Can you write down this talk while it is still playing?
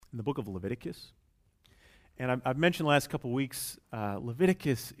in the book of Leviticus. And I've mentioned the last couple of weeks,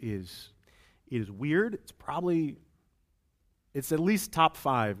 Leviticus is weird. It's at least top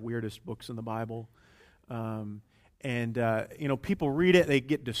 5 weirdest books in the Bible. People read it, they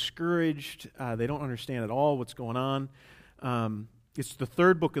get discouraged. They don't understand at all what's going on. It's the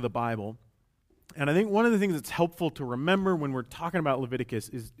 3rd book of the Bible. And I think one of the things that's helpful to remember when we're talking about Leviticus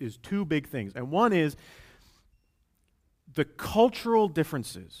is 2 big things. And one is the cultural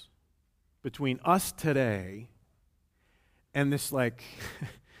differences between us today and this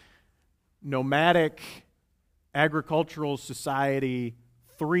nomadic agricultural society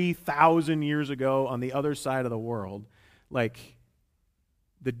 3,000 years ago on the other side of the world.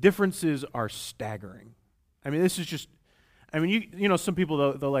 The differences are staggering. I mean, this is just, some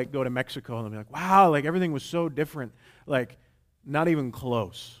people, they'll go to Mexico and they'll be like, wow, everything was so different. Not even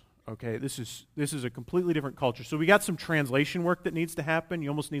close. Okay, this is a completely different culture. So we got some translation work that needs to happen. You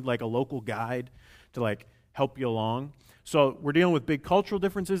almost need a local guide to help you along. So we're dealing with big cultural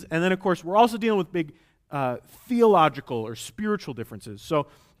differences, and then of course we're also dealing with big theological or spiritual differences. So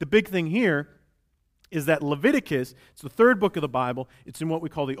the big thing here is that Leviticus, it's the 3rd book of the Bible. It's in what we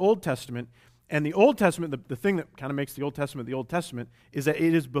call the Old Testament. And the Old Testament, the thing that kind of makes the Old Testament is that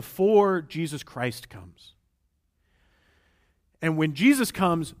it is before Jesus Christ comes. And when Jesus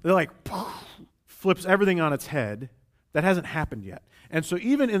comes, they're flips everything on its head. That hasn't happened yet. And so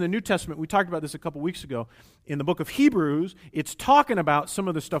even in the New Testament, we talked about this a couple weeks ago, in the book of Hebrews, it's talking about some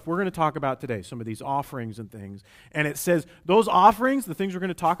of the stuff we're going to talk about today, some of these offerings and things. And it says, those offerings, the things we're going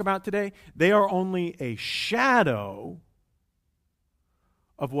to talk about today, they are only a shadow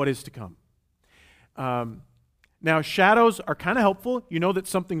of what is to come. Now, shadows are kind of helpful. You know that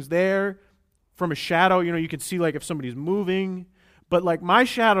something's there. From a shadow, you can see if somebody's moving. But my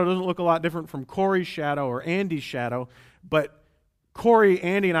shadow doesn't look a lot different from Corey's shadow or Andy's shadow. But Corey,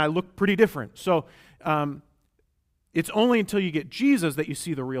 Andy, and I look pretty different. So it's only until you get Jesus that you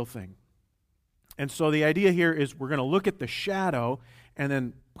see the real thing. And so the idea here is we're going to look at the shadow and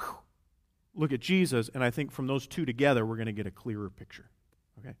then look at Jesus. And I think from those 2 together, we're going to get a clearer picture.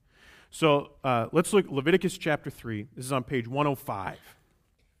 Okay. So let's look at Leviticus chapter 3. This is on page 105.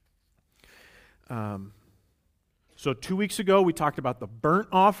 So 2 weeks ago, we talked about the burnt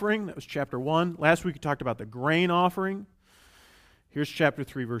offering. That was chapter 1. Last week, we talked about the grain offering. Here's chapter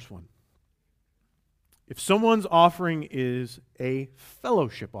 3, verse 1. If someone's offering is a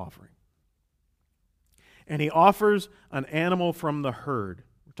fellowship offering, and he offers an animal from the herd,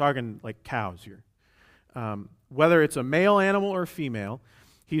 we're talking cows here, whether it's a male animal or a female,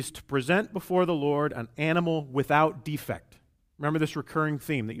 he's to present before the Lord an animal without defect. Remember this recurring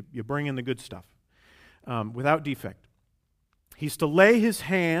theme that you bring in the good stuff. Without defect. He's to lay his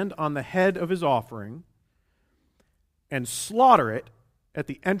hand on the head of his offering and slaughter it at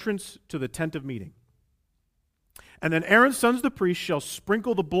the entrance to the tent of meeting. And then Aaron's sons, the priests, shall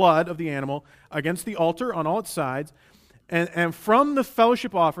sprinkle the blood of the animal against the altar on all its sides, and from the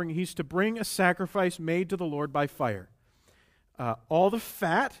fellowship offering he's to bring a sacrifice made to the Lord by fire. All the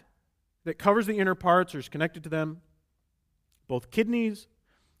fat that covers the inner parts or is connected to them, both kidneys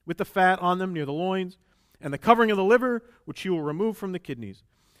with the fat on them near the loins, and the covering of the liver, which he will remove from the kidneys.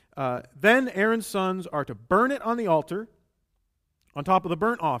 Then Aaron's sons are to burn it on the altar, on top of the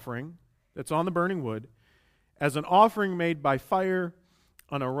burnt offering that's on the burning wood, as an offering made by fire,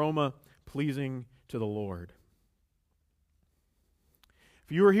 an aroma pleasing to the Lord.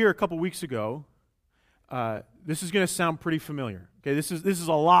 If you were here a couple weeks ago, this is going to sound pretty familiar. Okay, this is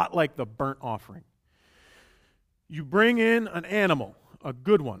a lot like the burnt offering. You bring in an animal, a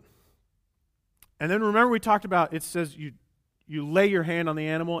good one. And then remember we talked about, it says you lay your hand on the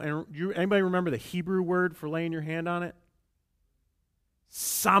animal. And anybody remember the Hebrew word for laying your hand on it?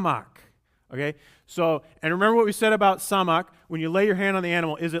 Samak. Okay? So, and remember what we said about samak. When you lay your hand on the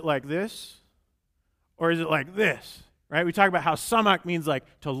animal, is it like this? Or is it like this? Right? We talk about how samak means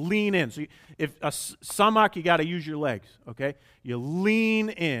to lean in. So if a samak, you got to use your legs. Okay? You lean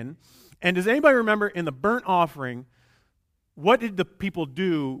in. And does anybody remember in the burnt offering, what did the people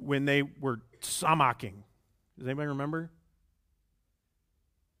do when they were samaking? Does anybody remember?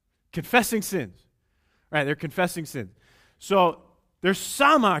 Confessing sins. Right, they're confessing sins. So they're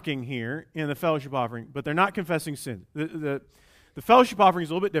samaking here in the fellowship offering, but they're not confessing sins. The fellowship offering is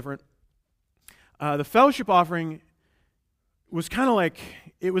a little bit different. The fellowship offering was kind of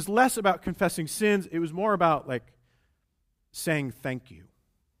it was less about confessing sins. It was more about saying thank you.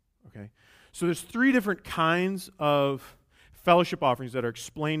 Okay? So there's 3 different kinds of fellowship offerings that are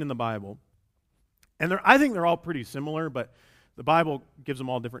explained in the Bible. And I think they're all pretty similar, but the Bible gives them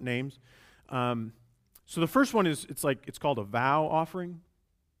all different names. So the first one is, it's called a vow offering.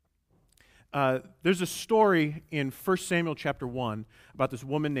 There's a story in 1 Samuel chapter 1 about this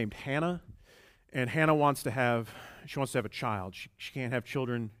woman named Hannah, and Hannah wants to have a child. She can't have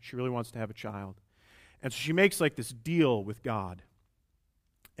children. She really wants to have a child. And so she makes like this deal with God.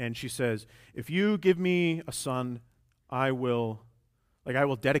 And she says, if you give me a son, I will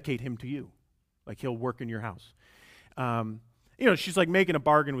dedicate him to you. Like he'll work in your house. She's like making a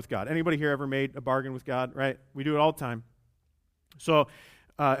bargain with God. Anybody here ever made a bargain with God, right? We do it all the time. So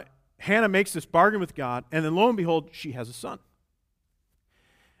Hannah makes this bargain with God, and then lo and behold, she has a son.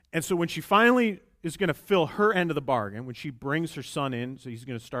 And so when she finally is going to fill her end of the bargain, when she brings her son in, so he's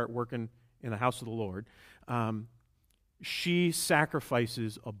going to start working in the house of the Lord, she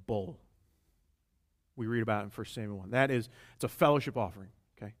sacrifices a bull. We read about it in 1 Samuel 1. It's a fellowship offering,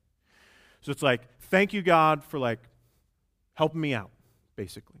 okay? So it's like, thank you, God, for like helping me out,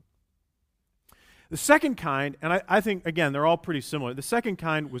 basically. The second kind, and I think, again, they're all pretty similar. The second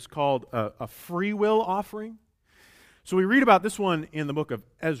kind was called a free will offering. So we read about this one in the book of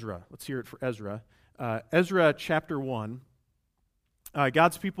Ezra. Let's hear it for Ezra. Ezra chapter 1.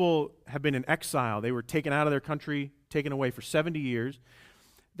 God's people have been in exile. They were taken out of their country, taken away for 70 years.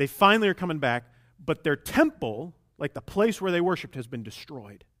 They finally are coming back, but their temple, like the place where they worshiped, has been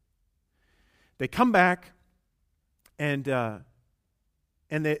destroyed. They come back, and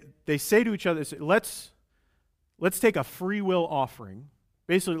they say to each other, let's take a free will offering.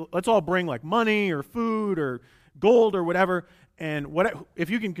 Basically, let's all bring like money or food or gold or whatever, and if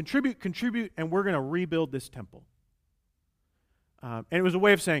you can contribute, and we're going to rebuild this temple. And it was a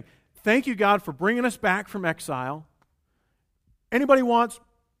way of saying, thank you, God, for bringing us back from exile. Anybody wants,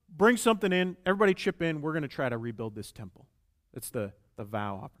 bring something in. Everybody chip in. We're going to try to rebuild this temple. That's the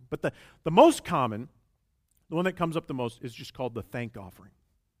vow offering. But the most common, the one that comes up the most, is just called the thank offering.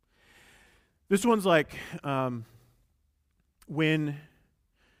 This one's like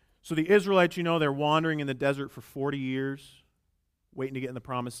so the Israelites, they're wandering in the desert for 40 years, waiting to get in the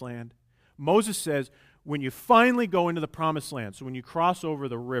promised land. Moses says, when you finally go into the promised land, so when you cross over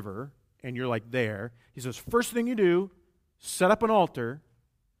the river and you're like there, he says, first thing you do, set up an altar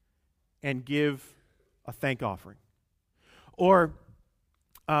and give a thank offering. Or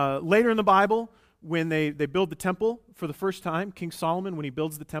later in the Bible, when they build the temple for the first time, King Solomon, when he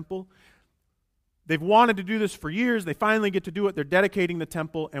builds the temple, they've wanted to do this for years. They finally get to do it. They're dedicating the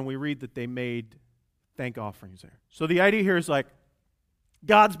temple, and we read that they made thank offerings there. So the idea here is like,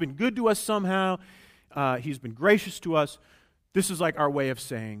 God's been good to us somehow. He's been gracious to us. This is like our way of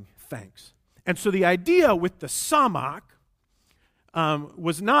saying thanks. And so the idea with the Samach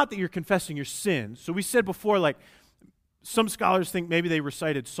was not that you're confessing your sins. So we said before, like, some scholars think maybe they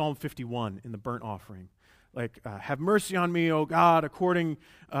recited Psalm 51 in the burnt offering. Like, have mercy on me, O God, according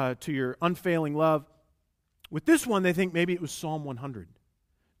to your unfailing love. With this one, they think maybe it was Psalm 100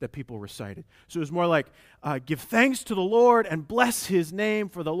 that people recited. So it was more like, give thanks to the Lord and bless his name,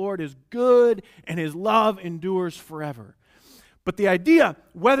 for the Lord is good and his love endures forever. But the idea,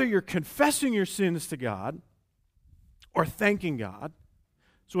 whether you're confessing your sins to God or thanking God,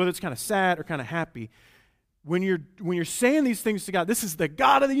 so whether it's kind of sad or kind of happy, when you're saying these things to God, this is the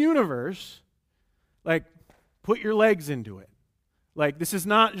God of the universe, like, put your legs into it. Like, this is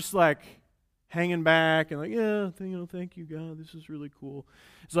not just like hanging back and like, yeah, thank you, God, this is really cool.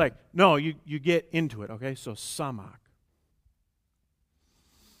 It's like, no, you get into it, okay? So, Samach.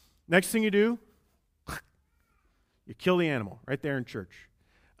 Next thing you do, you kill the animal right there in church.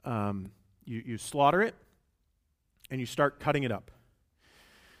 You slaughter it, and you start cutting it up.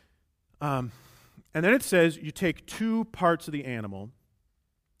 And then it says you take 2 parts of the animal,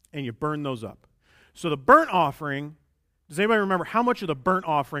 and you burn those up. So the burnt offering, does anybody remember how much of the burnt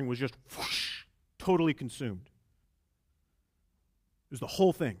offering was just whoosh, totally consumed? It was the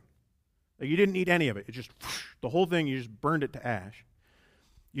whole thing. Like, you didn't eat any of it. It just, whoosh, the whole thing, you just burned it to ash.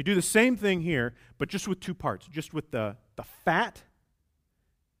 You do the same thing here, but just with 2 parts, just with the fat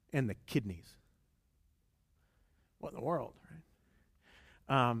and the kidneys. What in the world,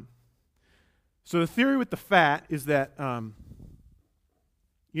 right? So the theory with the fat is that,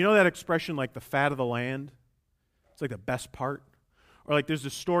 you know that expression like the fat of the land? It's like the best part. Or like there's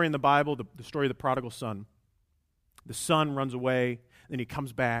this story in the Bible, the story of the prodigal son. The son runs away, then he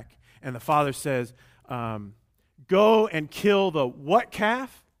comes back, and the father says, go and kill the what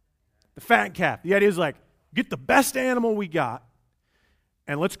calf? The fat calf. The idea is like, get the best animal we got,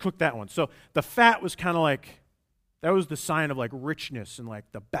 and let's cook that one. So the fat was kind of like, that was the sign of like richness and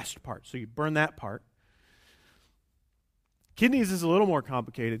like the best part. So you burn that part. Kidneys is a little more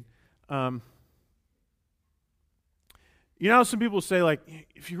complicated. You know how some people say, like,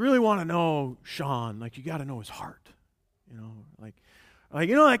 if you really want to know Sean, like, you got to know his heart. You know, like, Like,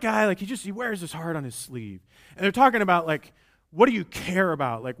 you know that guy, like he wears his heart on his sleeve. And they're talking about like, what do you care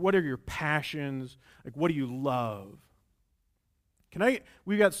about? Like, what are your passions? Like, what do you love?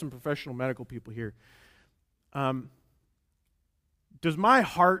 We've got some professional medical people here. Does my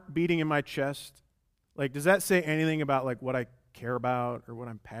heart beating in my chest, like, does that say anything about like what I care about or what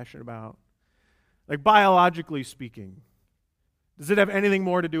I'm passionate about? Like, biologically speaking, does it have anything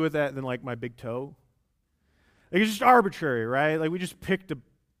more to do with that than like my big toe? Like, it's just arbitrary, right? Like, we just picked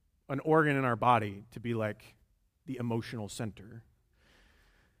an organ in our body to be like the emotional center.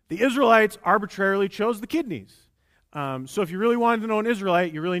 The Israelites arbitrarily chose the kidneys. So if you really wanted to know an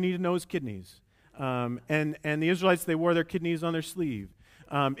Israelite, you really need to know his kidneys. And the Israelites, they wore their kidneys on their sleeve.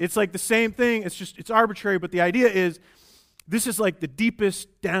 It's like the same thing. It's arbitrary, but the idea is this is like the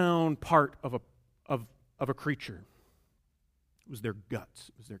deepest down part of a creature. It was their guts.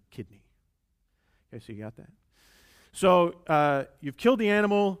 It was their kidney. Okay, so you got that? So you've killed the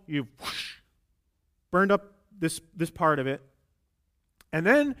animal. You've burned up this part of it. And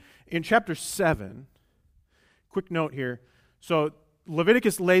then in chapter 7, quick note here. So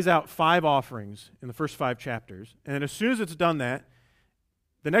Leviticus lays out 5 offerings in the first 5 chapters. And as soon as it's done that,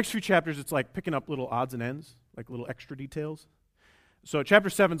 the next few chapters, it's like picking up little odds and ends, like little extra details. So chapter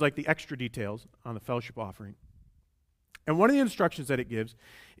 7 is like the extra details on the fellowship offering. And one of the instructions that it gives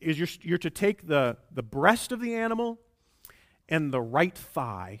is you're to take the breast of the animal and the right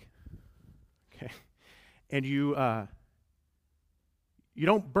thigh, okay, and you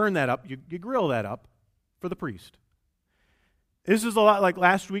don't burn that up, you grill that up for the priest. This is a lot like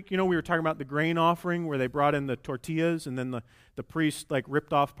last week, we were talking about the grain offering where they brought in the tortillas and then the priest like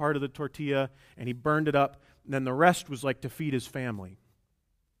ripped off part of the tortilla and he burned it up, and then the rest was like to feed his family.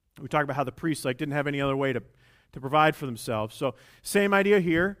 We talked about how the priest like didn't have any other way to provide for themselves. So same idea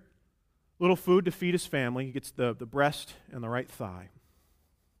here, little food to feed his family. He gets the breast and the right thigh.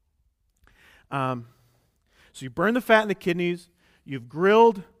 So you burn the fat and the kidneys, you've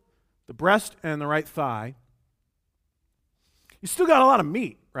grilled the breast and the right thigh. You still got a lot of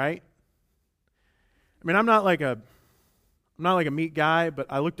meat, right? I mean, I'm not like a meat guy, but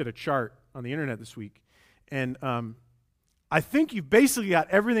I looked at a chart on the internet this week, and I think you've basically got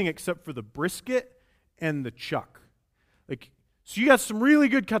everything except for the brisket and the chuck. Like, so you got some really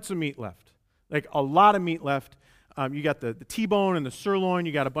good cuts of meat left, like a lot of meat left. You got the T-bone and the sirloin.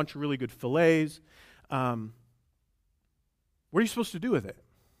 You got a bunch of really good fillets. What are you supposed to do with it?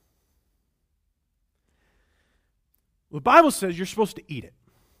 Well, the Bible says you're supposed to eat it.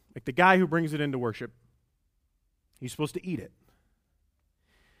 Like the guy who brings it into worship, he's supposed to eat it.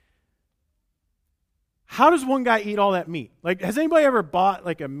 How does one guy eat all that meat? Like, has anybody ever bought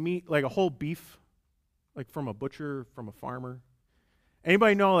like a whole beef, like from a butcher, from a farmer?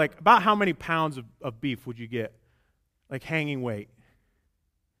 Anybody know like about how many pounds of beef would you get, like hanging weight?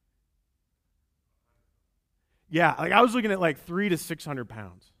 Yeah, like I was looking at like 300 to 600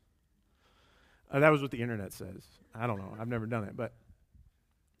 pounds. That was what the internet says. I don't know. I've never done it, but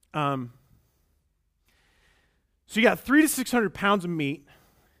so you got 300 to 600 pounds of meat.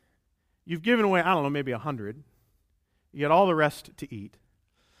 You've given away, I don't know, maybe 100. You got all the rest to eat.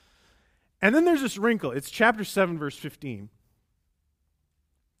 And then there's this wrinkle. It's chapter 7, verse 15,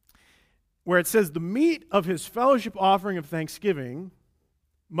 where it says, the meat of his fellowship offering of thanksgiving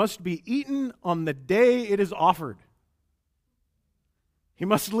must be eaten on the day it is offered. He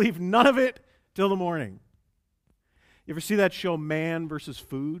must leave none of it till the morning. You ever see that show Man versus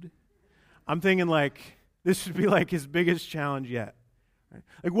Food? I'm thinking like this would be like his biggest challenge yet. Right?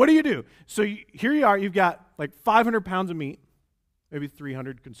 Like, what do you do? So here you are, you've got like 500 pounds of meat, maybe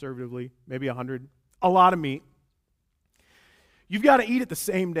 300 conservatively, maybe 100, a lot of meat. You've got to eat it the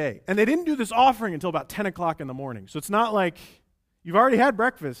same day. And they didn't do this offering until about 10 o'clock in the morning. So it's not like you've already had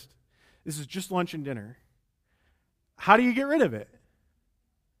breakfast. This is just lunch and dinner. How do you get rid of it?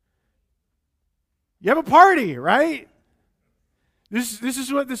 You have a party, right? This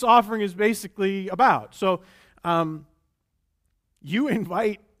is what this offering is basically about. So you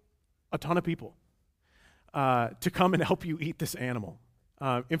invite a ton of people to come and help you eat this animal.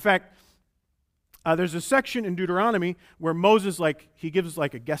 In fact, there's a section in Deuteronomy where Moses, he gives a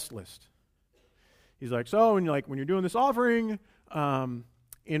guest list. He's like, so when you're doing this offering,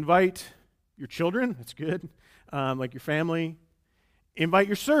 invite your children, that's good, like your family. Invite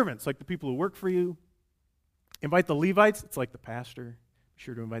your servants, like the people who work for you. Invite the Levites, it's like the pastor. Be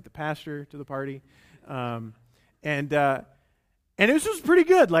sure to invite the pastor to the party. And this was pretty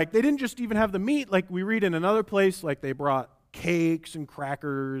good. Like, they didn't just even have the meat. Like, we read in another place, like, they brought cakes and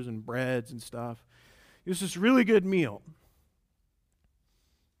crackers and breads and stuff. It was this really good meal.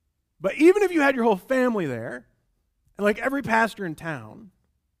 But even if you had your whole family there, and like every pastor in town,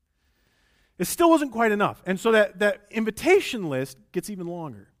 it still wasn't quite enough. And so that invitation list gets even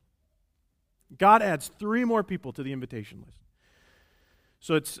longer. God adds 3 more people to the invitation list.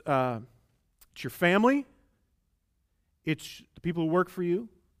 So it's your family, it's the people who work for you,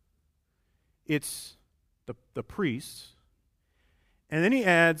 it's the priests, and then he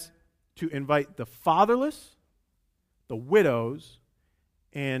adds to invite the fatherless, the widows,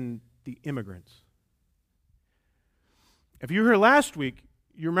 and the immigrants. If you were here last week,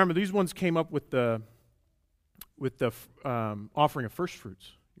 you remember these ones came up with the offering of first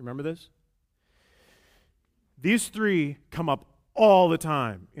fruits. You remember this? These 3 come up all the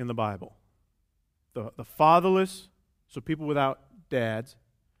time in the Bible. The fatherless, so people without dads,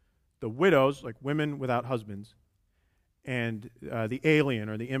 the widows, like women without husbands, and the alien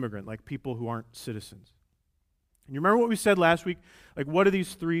or the immigrant, like people who aren't citizens. And you remember what we said last week? Like, what do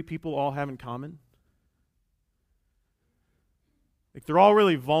these 3 people all have in common? Like, they're all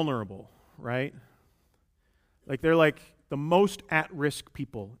really vulnerable, right? Like, they're like the most at-risk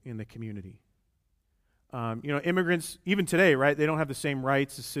people in the community. Immigrants, even today, right, they don't have the same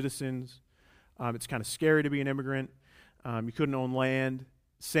rights as citizens. It's kind of scary to be an immigrant. You couldn't own land.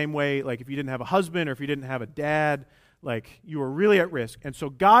 Same way, like, if you didn't have a husband or if you didn't have a dad, like, you were really at risk. And so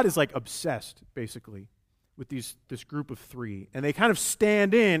God is, like, obsessed, basically, with this group of 3. And they kind of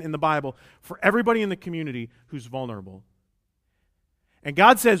stand in the Bible for everybody in the community who's vulnerable. And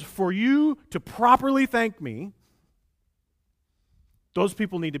God says, for you to properly thank me, those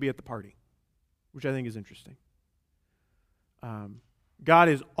people need to be at the party, which I think is interesting. God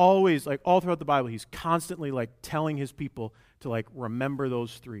is always, like, all throughout the Bible, he's constantly, like, telling his people to, like, remember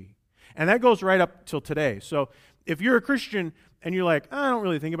those 3. And that goes right up till today. So if you're a Christian and you're like, I don't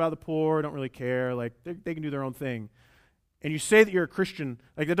really think about the poor, I don't really care, like, they can do their own thing, and you say that you're a Christian,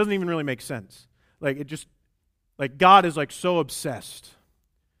 like, that doesn't even really make sense. Like, it just, like, God is, like, so obsessed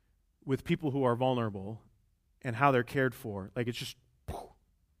with people who are vulnerable and how they're cared for. Like, it's just,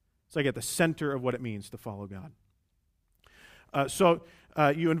 it's like at the center of what it means to follow God. So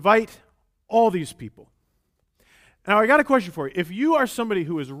you invite all these people. Now, I got a question for you. If you are somebody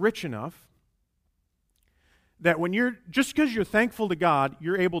who is rich enough that when you're, just because you're thankful to God,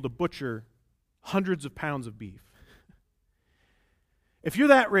 you're able to butcher hundreds of pounds of beef. If you're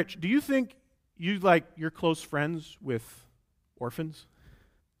that rich, do you think you're close friends with orphans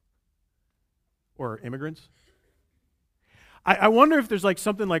or immigrants? I wonder if there's like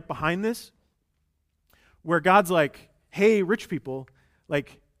something like behind this where God's like, hey, rich people,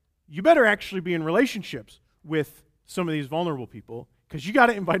 like, you better actually be in relationships with some of these vulnerable people because you got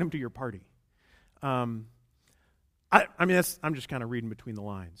to invite them to your party. I mean, I'm just kind of reading between the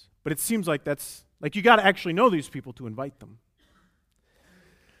lines. But it seems like that's, like, you got to actually know these people to invite them.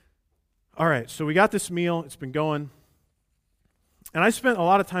 All right, so we got this meal. It's been going. And I spent a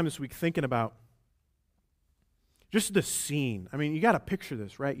lot of time this week thinking about just the scene. I mean, you got to picture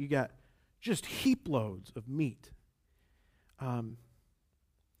this, right? You got just heap loads of meat.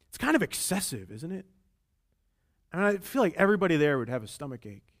 It's kind of excessive, isn't it? And I feel like everybody there would have a stomach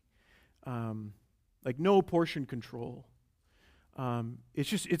ache. Like, no portion control.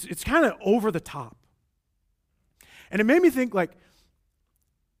 It's kind of over the top. And it made me think, like,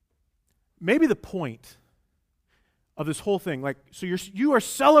 maybe the point of this whole thing, like, so you are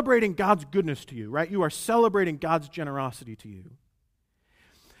celebrating God's goodness to you, right? You are celebrating God's generosity to you.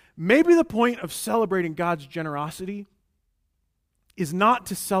 Maybe the point of celebrating God's generosity is not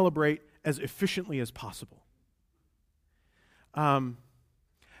to celebrate as efficiently as possible.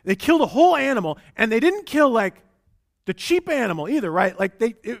 They killed a whole animal, and they didn't kill, like, the cheap animal either, right? Like,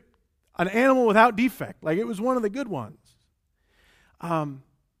 an animal without defect. Like, it was one of the good ones. And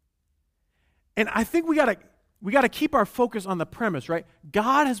I think we got to keep our focus on the premise, right?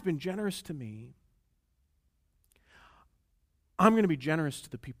 God has been generous to me. I'm going to be generous to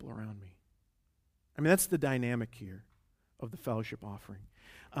the people around me. I mean, that's the dynamic here of the fellowship offering.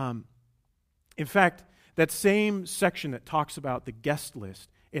 In fact, that same section that talks about the guest list,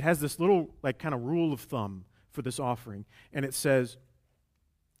 it has this little, like, kind of rule of thumb for this offering, and it says,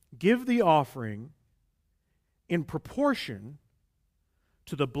 give the offering in proportion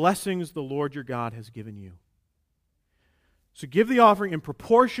to the blessings the Lord your God has given you. So give the offering in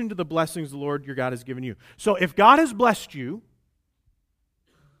proportion to the blessings the Lord your God has given you. So if God has blessed you,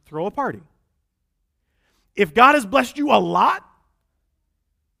 throw a party. If God has blessed you a lot,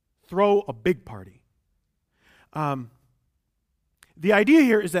 throw a big party. The idea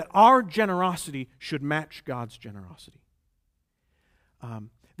here is that our generosity should match God's generosity.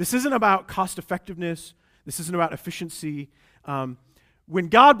 This isn't about cost effectiveness. This isn't about efficiency. When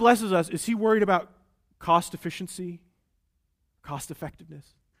God blesses us, is he worried about cost efficiency? cost effectiveness?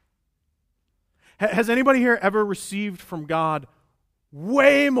 Has anybody here ever received from God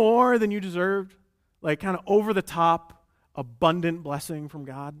way more than you deserved? Like kind of over the top, abundant blessing from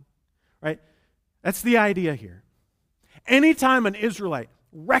God? Right? That's the idea here. Anytime an Israelite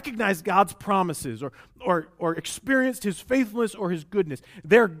recognized God's promises or experienced his faithfulness or his goodness,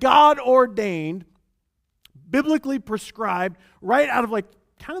 they're God-ordained, biblically prescribed, right out of like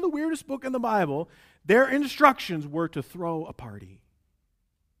kind of the weirdest book in the Bible, their instructions were to throw a party,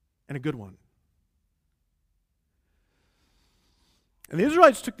 and a good one. And the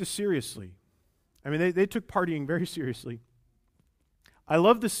Israelites took this seriously. I mean, they took partying very seriously. I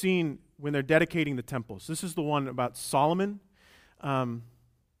love the scene when they're dedicating the temples. This is the one about Solomon. I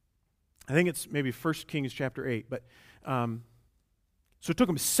think it's maybe 1 Kings chapter 8. But so it took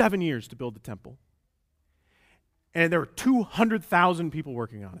them 7 years to build the temple. And there were 200,000 people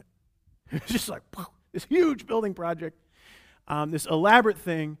working on it. It's just like this huge building project, this elaborate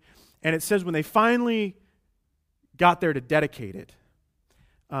thing. And it says when they finally got there to dedicate it,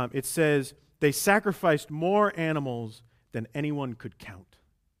 it says they sacrificed more animals than anyone could count.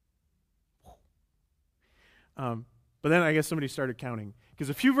 But then I guess somebody started counting. Because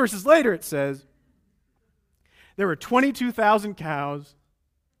a few verses later it says there were 22,000 cows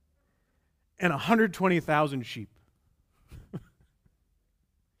and 120,000 sheep.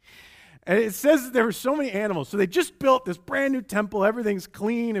 And it says that there were so many animals. So they just built this brand new temple. Everything's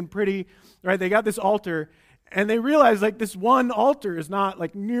clean and pretty. Right? They got this altar. And they realized like this one altar is not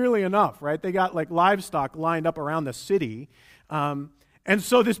like nearly enough. Right? They got like livestock lined up around the city. And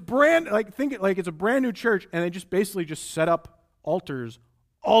so this think it like it's a brand new church. And they just basically just set up altars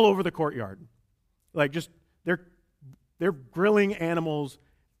all over the courtyard. Like just, they're grilling animals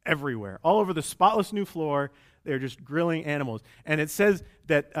everywhere. All over the spotless new floor. They're just grilling animals. And it says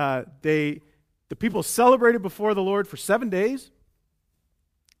that the people celebrated before the Lord for 7 days,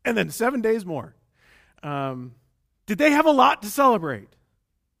 and then 7 days more. Did they have a lot to celebrate?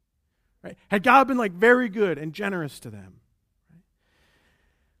 Right? Had God been like very good and generous to them?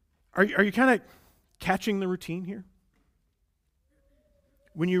 Right? Are you kind of catching the routine here?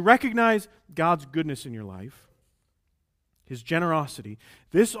 When you recognize God's goodness in your life, His generosity,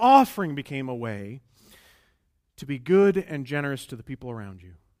 this offering became a way to be good and generous to the people around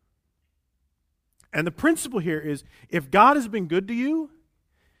you. And the principle here is, if God has been good to you,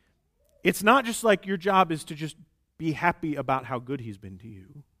 it's not just like your job is to just be happy about how good He's been to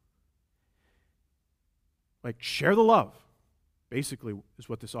you. Like, share the love, basically, is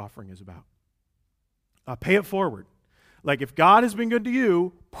what this offering is about. Pay it forward. Like, if God has been good to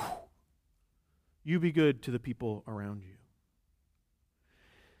you, you be good to the people around you.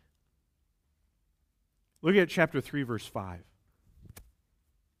 Look at chapter 3, verse 5.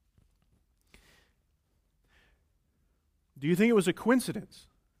 Do you think it was a coincidence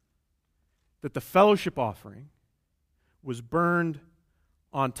that the fellowship offering was burned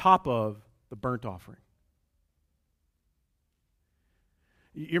on top of the burnt offering?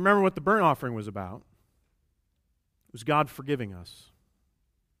 You remember what the burnt offering was about? It was God forgiving us.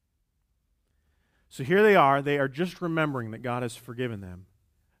 So here they are just remembering that God has forgiven them.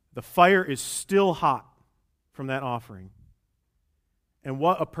 The fire is still hot from that offering. And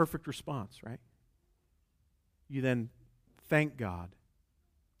what a perfect response, right? You then thank God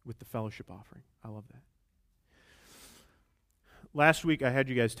with the fellowship offering. I love that. Last week I had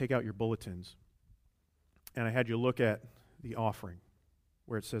you guys take out your bulletins, and I had you look at the offering,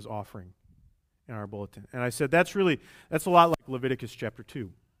 where it says offering in our bulletin. And I said that's a lot like Leviticus chapter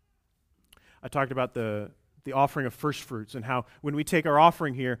 2. I talked about the offering of first fruits, and how when we take our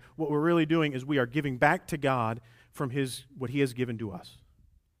offering here, what we're really doing is we are giving back to God from what He has given to us.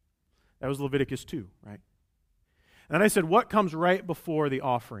 That was Leviticus 2, right? And then I said, what comes right before the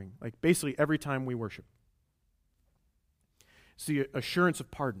offering? Like basically every time we worship. It's the assurance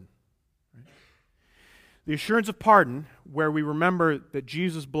of pardon. Right? The assurance of pardon, where we remember that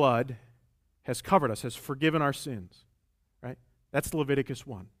Jesus' blood has covered us, has forgiven our sins. Right? That's Leviticus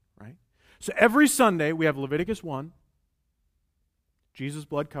 1, right? So every Sunday we have Leviticus 1, Jesus'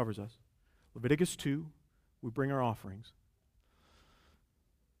 blood covers us. Leviticus 2, we bring our offerings.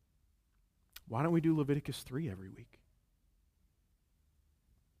 Why don't we do Leviticus 3 every week?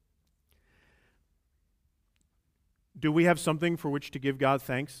 Do we have something for which to give God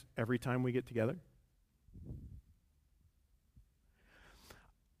thanks every time we get together?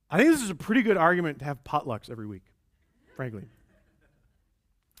 I think this is a pretty good argument to have potlucks every week, frankly.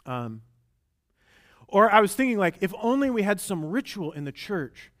 Or I was thinking, like, if only we had some ritual in the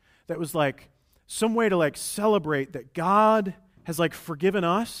church that was like some way to like celebrate that God has like forgiven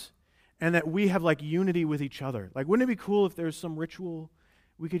us, and that we have like unity with each other. Like, wouldn't it be cool if there's some ritual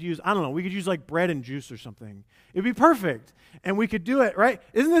we could use? I don't know, we could use like bread and juice or something. It'd be perfect, and we could do it, right?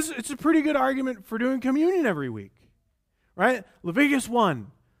 It's a pretty good argument for doing communion every week, right? Leviticus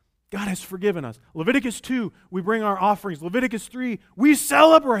 1, God has forgiven us. Leviticus 2, we bring our offerings. Leviticus 3, we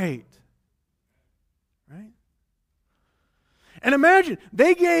celebrate, right? And imagine,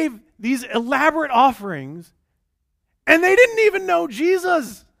 they gave these elaborate offerings, and they didn't even know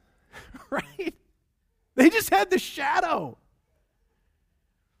Jesus, right? They just had the shadow.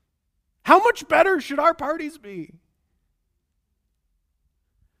 How much better should our parties be?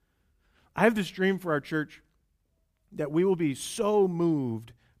 I have this dream for our church that we will be so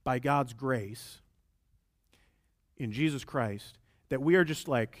moved by God's grace in Jesus Christ that we are just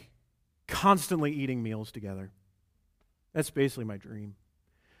like constantly eating meals together. That's basically my dream.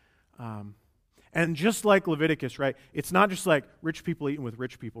 And just like Leviticus, right? It's not just like rich people eating with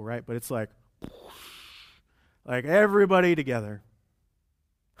rich people, right? But it's like everybody together.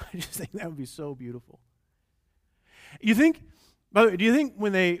 I just think that would be so beautiful. You think, by the way, do you think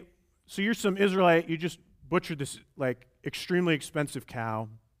so you're some Israelite, you just butchered this like extremely expensive cow,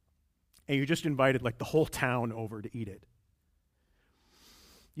 and you just invited like the whole town over to eat it.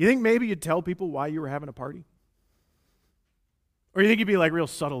 You think maybe you'd tell people why you were having a party? Or you think you'd be like real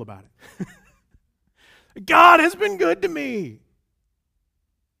subtle about it? God has been good to me.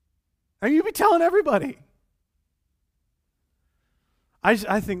 And you'd be telling everybody. I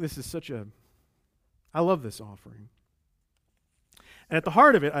think this is I love this offering. And at the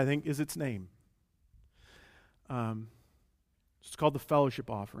heart of it, I think, is its name. It's called the fellowship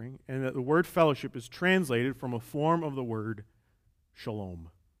offering. And the word fellowship is translated from a form of the word shalom.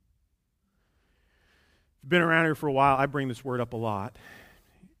 If you've been around here for a while, I bring this word up a lot.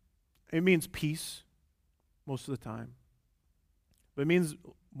 It means peace most of the time. But it means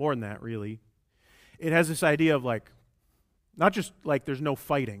more than that, really. It has this idea of like, not just like there's no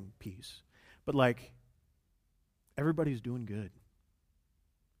fighting peace, but like everybody's doing good.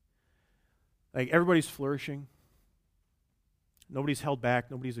 Like everybody's flourishing. Nobody's held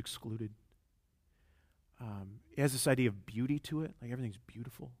back. Nobody's excluded. It has this idea of beauty to it. Like everything's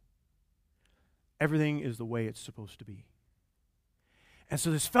beautiful. Everything is the way it's supposed to be. And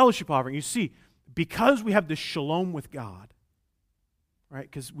so this fellowship offering, you see, because we have this shalom with God, right?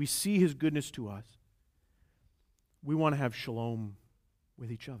 Because we see His goodness to us, we want to have shalom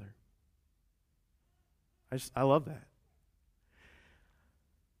with each other. I love that.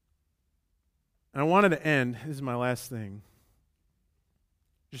 And I wanted to end, this is my last thing,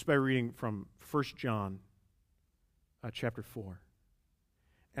 just by reading from 1 John chapter 4.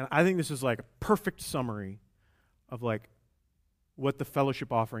 And I think this is like a perfect summary of like what the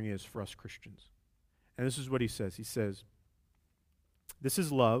fellowship offering is for us Christians. And this is what he says. He says, "This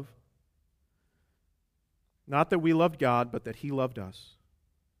is love, not that we loved God, but that He loved us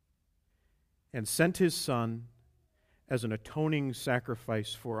and sent His Son as an atoning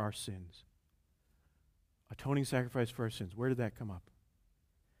sacrifice for our sins." Atoning sacrifice for our sins. Where did that come up?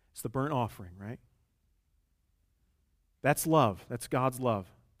 It's the burnt offering, right? That's love. That's God's love.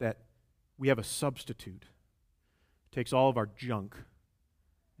 That we have a substitute. Takes all of our junk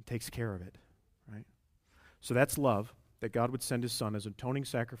and takes care of it, right? So that's love, that God would send His Son as an atoning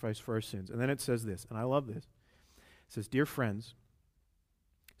sacrifice for our sins. And then it says this, and I love this. It says, "Dear friends,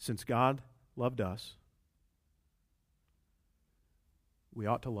 since God loved us, we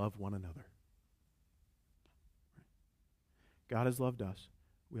ought to love one another." God has loved us.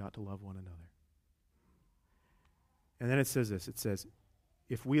 We ought to love one another. And then it says this. It says,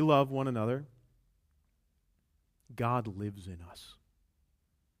 if we love one another, God lives in us.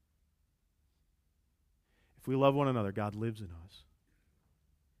 If we love one another, God lives in us.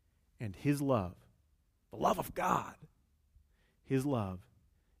 And His love, the love of God, His love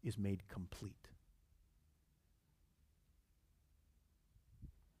is made complete.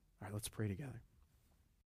 All right, let's pray together.